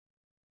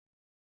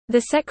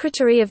The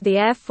Secretary of the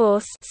Air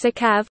Force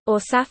 (SECAV, or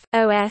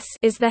SAF-OS)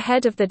 is the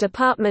head of the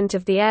Department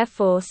of the Air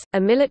Force, a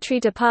military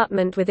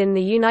department within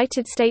the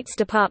United States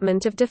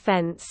Department of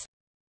Defense.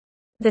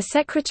 The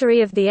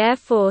Secretary of the Air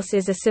Force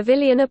is a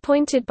civilian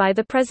appointed by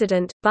the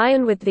President, by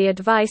and with the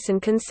advice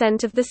and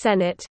consent of the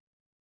Senate.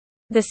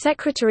 The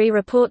Secretary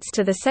reports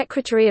to the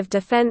Secretary of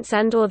Defense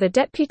and/or the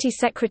Deputy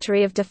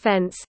Secretary of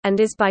Defense, and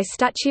is by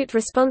statute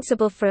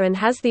responsible for and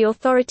has the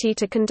authority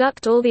to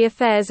conduct all the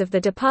affairs of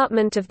the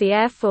Department of the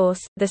Air Force.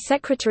 The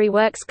Secretary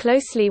works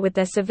closely with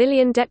their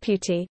civilian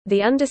deputy,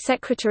 the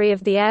Under-Secretary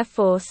of the Air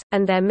Force,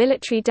 and their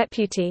military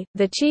deputy,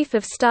 the Chief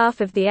of Staff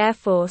of the Air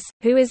Force,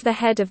 who is the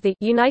head of the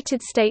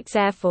United States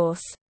Air Force.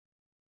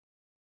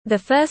 The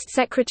first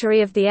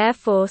Secretary of the Air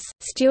Force,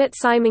 Stuart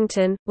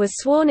Symington, was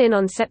sworn in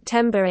on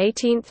September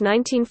 18,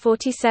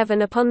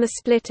 1947 upon the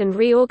split and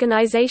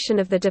reorganization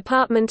of the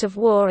Department of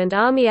War and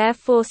Army Air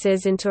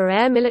Forces into a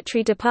Air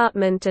Military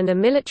Department and a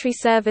military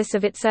service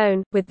of its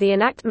own, with the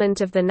enactment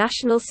of the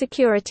National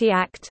Security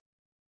Act.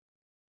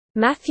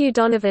 Matthew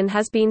Donovan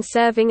has been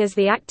serving as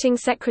the acting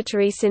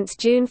secretary since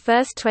June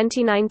 1,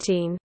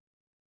 2019.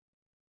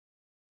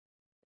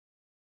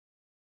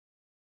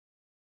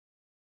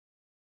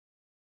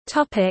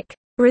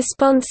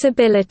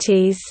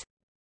 Responsibilities.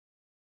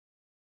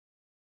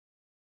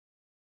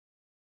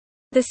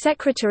 The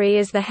Secretary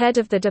is the head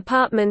of the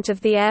Department of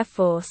the Air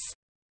Force.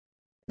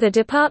 The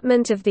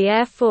Department of the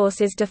Air Force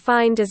is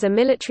defined as a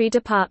military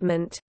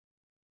department.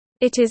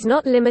 It is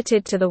not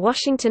limited to the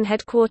Washington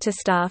headquarters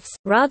staffs,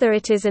 rather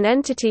it is an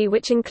entity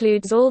which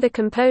includes all the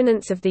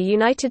components of the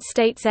United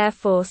States Air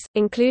Force,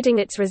 including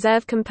its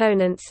reserve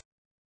components.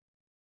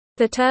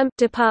 The term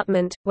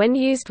 «department», when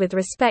used with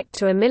respect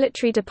to a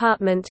military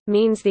department,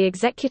 means the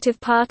executive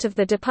part of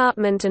the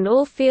department and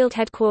all field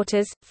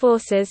headquarters,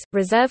 forces,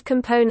 reserve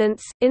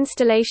components,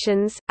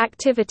 installations,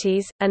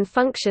 activities, and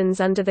functions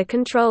under the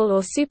control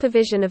or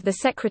supervision of the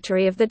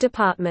Secretary of the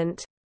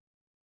Department.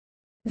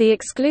 The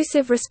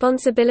exclusive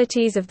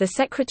responsibilities of the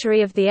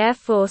Secretary of the Air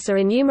Force are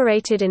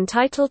enumerated in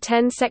Title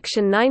 10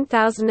 Section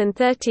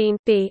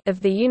 9013(b)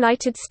 of the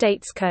United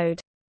States Code.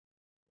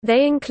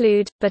 They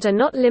include, but are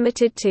not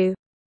limited to: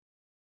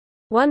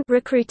 1.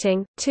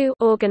 Recruiting, 2.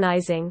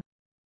 Organizing,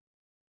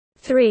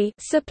 3.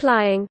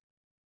 Supplying,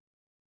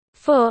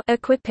 4.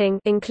 Equipping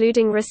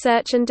including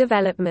research and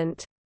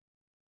development,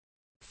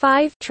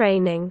 5.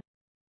 Training,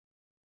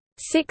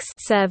 6.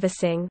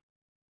 Servicing,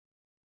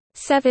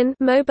 7.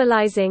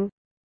 Mobilizing,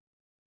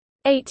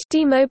 8.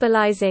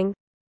 Demobilizing,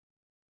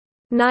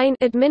 9.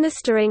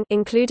 Administering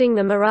including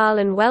the morale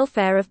and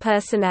welfare of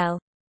personnel,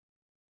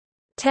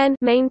 10.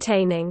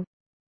 Maintaining,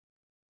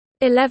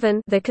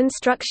 11. The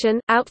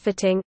construction,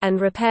 outfitting, and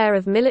repair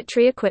of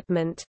military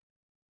equipment,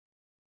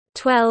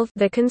 12.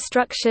 The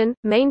construction,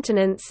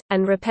 maintenance,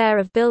 and repair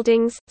of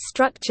buildings,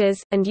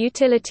 structures, and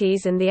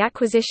utilities and the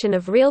acquisition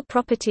of real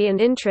property and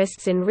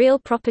interests in real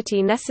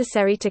property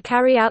necessary to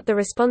carry out the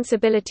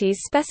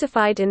responsibilities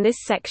specified in this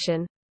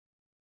section.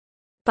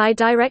 By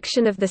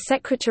direction of the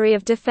Secretary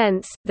of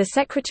Defense, the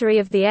Secretary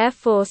of the Air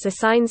Force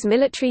assigns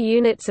military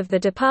units of the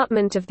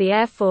Department of the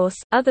Air Force,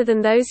 other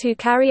than those who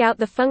carry out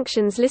the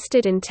functions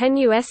listed in 10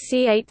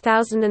 U.S.C.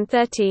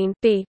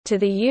 8013(b), to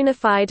the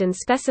Unified and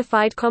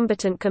Specified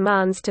Combatant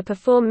Commands to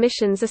perform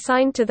missions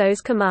assigned to those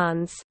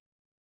commands.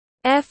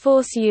 Air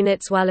Force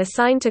units while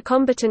assigned to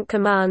combatant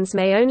commands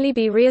may only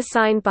be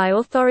reassigned by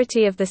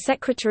authority of the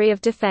Secretary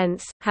of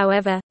Defense.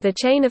 However, the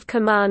chain of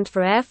command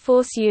for Air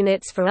Force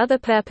units for other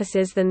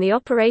purposes than the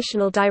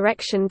operational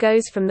direction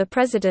goes from the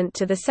President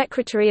to the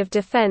Secretary of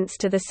Defense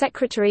to the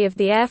Secretary of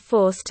the Air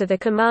Force to the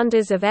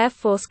commanders of Air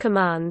Force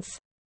commands.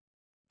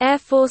 Air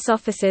Force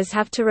officers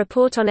have to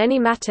report on any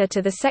matter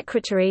to the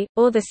Secretary,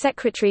 or the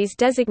Secretaries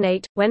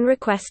designate, when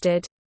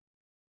requested.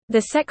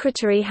 The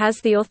Secretary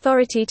has the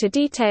authority to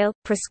detail,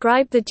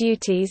 prescribe the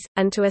duties,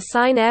 and to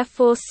assign Air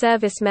Force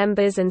service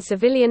members and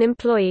civilian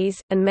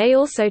employees, and may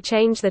also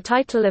change the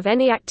title of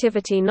any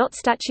activity not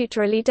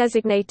statutorily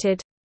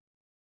designated.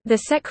 The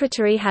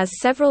Secretary has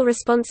several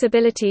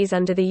responsibilities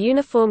under the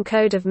Uniform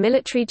Code of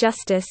Military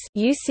Justice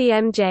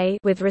 (UCMJ)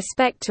 with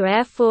respect to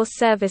Air Force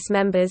service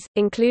members,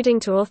 including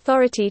to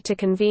authority to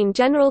convene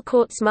general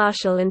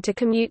courts-martial and to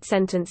commute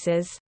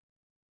sentences.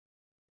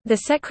 The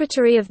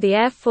Secretary of the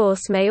Air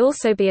Force may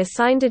also be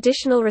assigned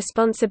additional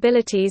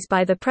responsibilities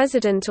by the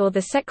President or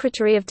the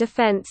Secretary of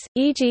Defense,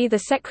 e.g. the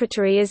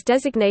Secretary is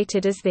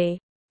designated as the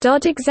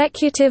DoD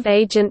Executive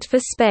Agent for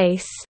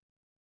Space,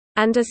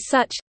 and as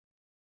such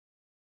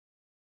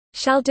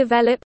shall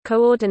develop,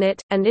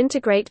 coordinate, and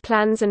integrate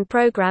plans and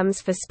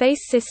programs for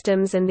space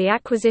systems and the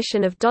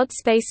acquisition of DoD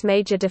Space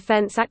Major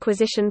Defense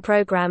Acquisition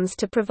Programs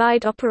to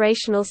provide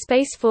operational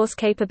Space Force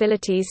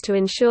capabilities to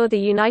ensure the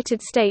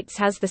United States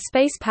has the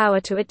space power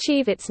to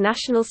achieve its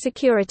national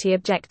security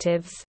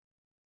objectives.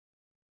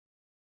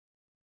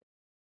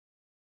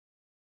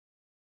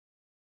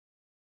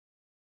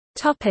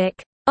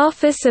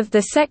 Office of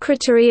the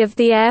Secretary of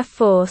the Air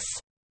Force.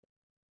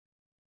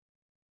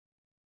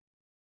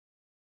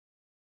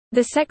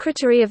 The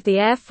Secretary of the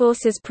Air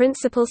Force's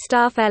principal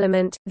staff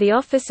element, the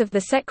Office of the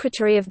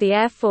Secretary of the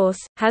Air Force,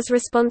 has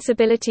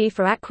responsibility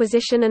for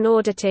acquisition and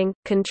auditing,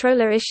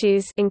 controller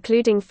issues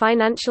including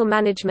financial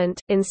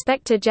management,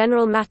 Inspector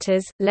General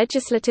matters,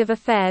 legislative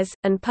affairs,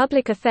 and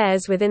public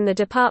affairs within the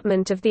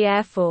Department of the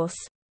Air Force.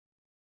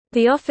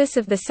 The Office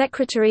of the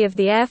Secretary of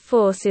the Air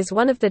Force is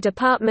one of the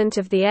Department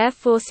of the Air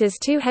Force's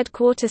two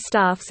headquarter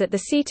staffs at the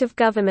seat of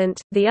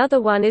government, the other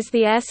one is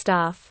the Air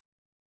Staff.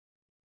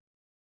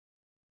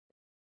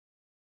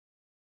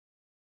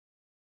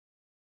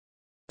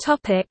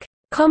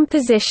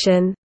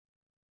 Composition.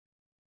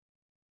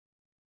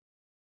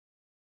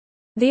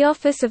 The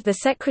Office of the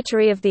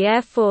Secretary of the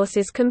Air Force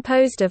is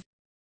composed of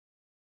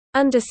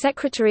Under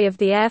Secretary of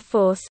the Air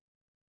Force,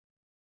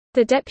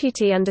 the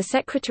Deputy Under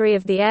Secretary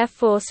of the Air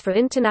Force for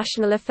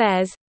International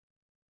Affairs,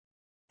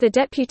 the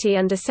Deputy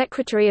Under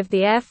Secretary of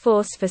the Air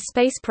Force for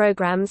Space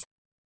Programs,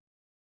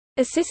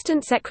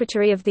 Assistant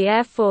Secretary of the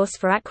Air Force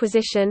for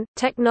Acquisition,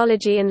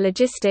 Technology and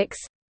Logistics,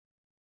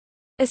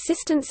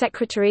 Assistant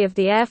Secretary of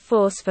the Air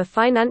Force for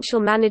Financial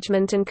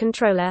Management and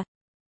Controller,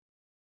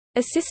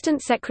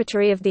 Assistant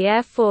Secretary of the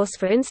Air Force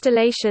for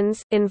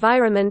Installations,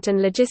 Environment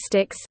and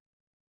Logistics,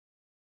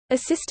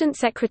 Assistant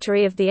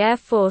Secretary of the Air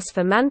Force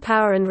for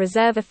Manpower and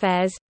Reserve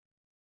Affairs,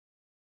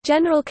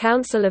 General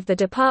Counsel of the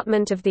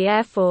Department of the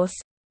Air Force,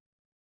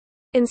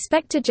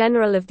 Inspector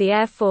General of the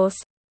Air Force,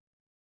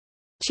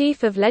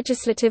 Chief of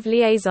Legislative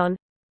Liaison,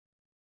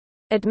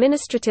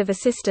 Administrative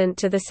Assistant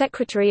to the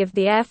Secretary of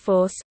the Air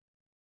Force,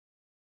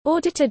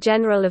 Auditor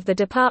General of the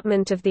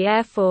Department of the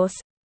Air Force,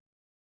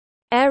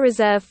 Air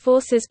Reserve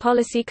Forces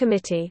Policy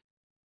Committee.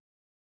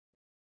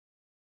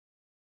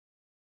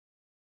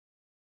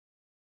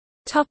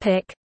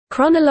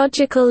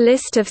 Chronological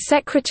list of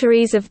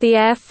Secretaries of the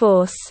Air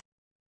Force.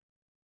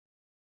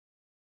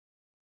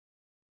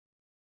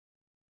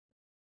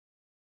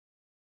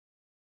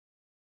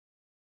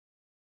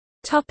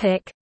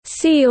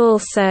 See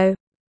also: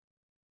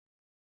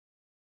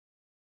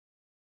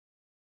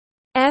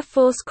 Air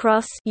Force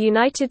Cross,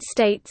 United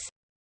States;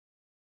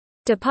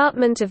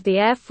 Department of the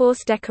Air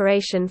Force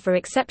Decoration for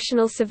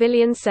Exceptional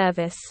Civilian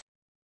Service.